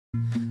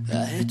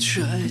I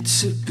tried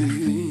to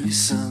be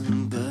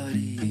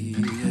somebody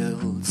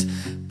else,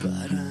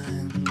 but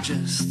I'm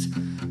just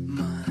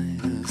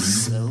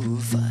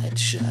myself. I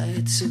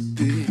tried to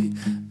be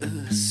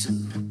a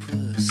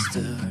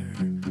superstar.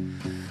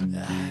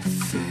 I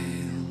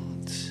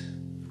failed.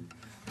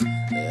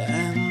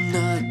 I'm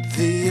not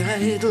the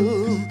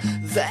idol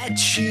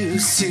that you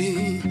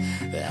see.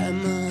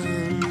 I'm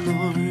an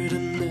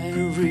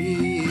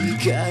ordinary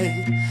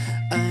guy.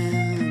 I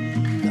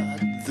am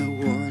not the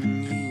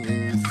one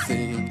you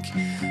think.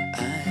 I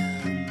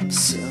am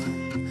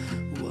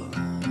someone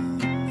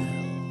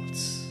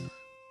else.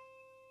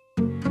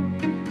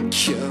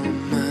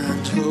 Come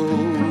and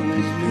hold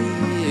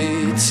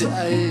me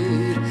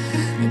tight,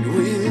 and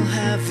we'll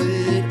have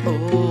it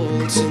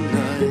all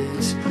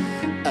tonight.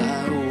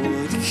 I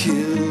would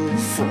kill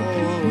for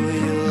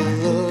your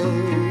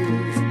love.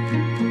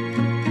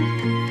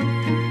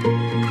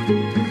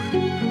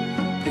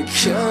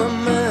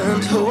 Come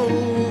and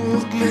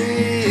hold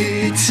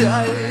me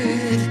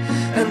tight,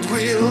 and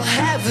we'll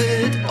have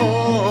it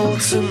all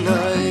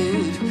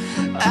tonight.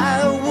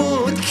 I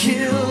would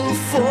kill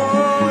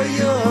for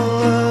your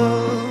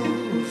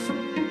love.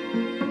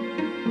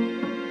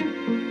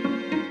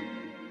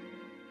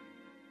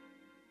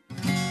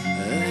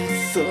 I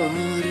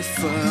thought if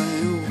I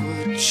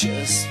would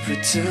just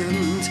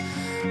pretend,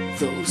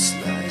 those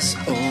lies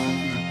all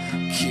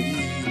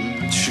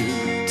came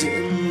true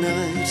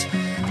tonight.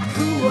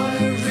 Who I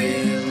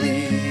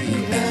really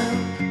am.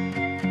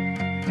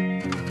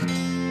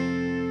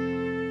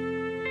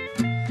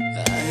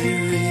 I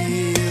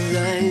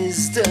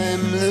realized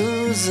I'm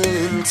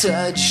losing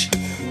touch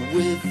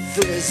with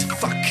this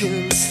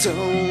fucking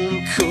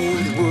stone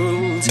cold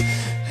world.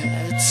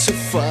 Had to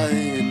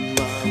find